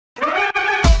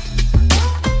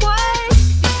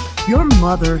Your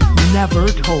mother never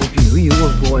told you you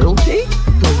were royalty?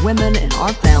 The women in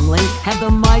our family have the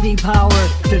mighty power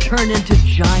to turn into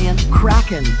giant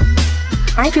Kraken.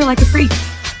 I feel like a freak.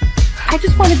 I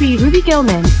just want to be Ruby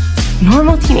Gillman,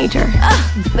 normal teenager.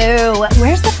 Boo.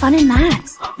 Where's the fun in that?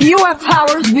 You have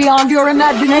powers beyond your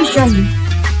imagination.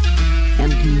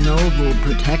 And noble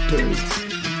protectors.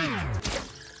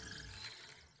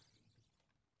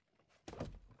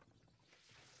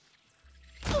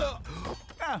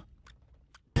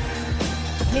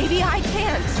 Maybe I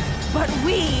can't, but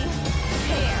we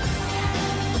can.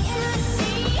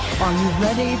 Are you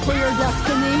ready for your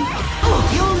destiny?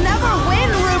 You'll never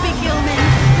win, Ruby Gillman!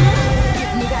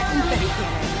 Give me that confetti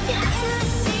cannon.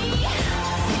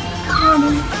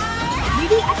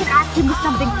 Maybe I could ask him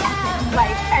something epic,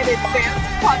 like an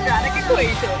advanced quadratic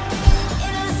equation.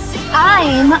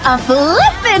 I'm a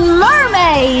flippin'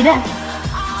 mermaid!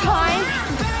 Time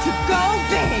to go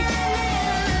big!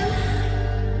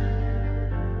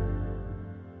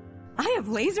 I have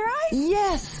laser eyes?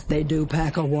 Yes, they do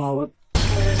pack a wallop.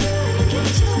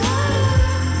 Get your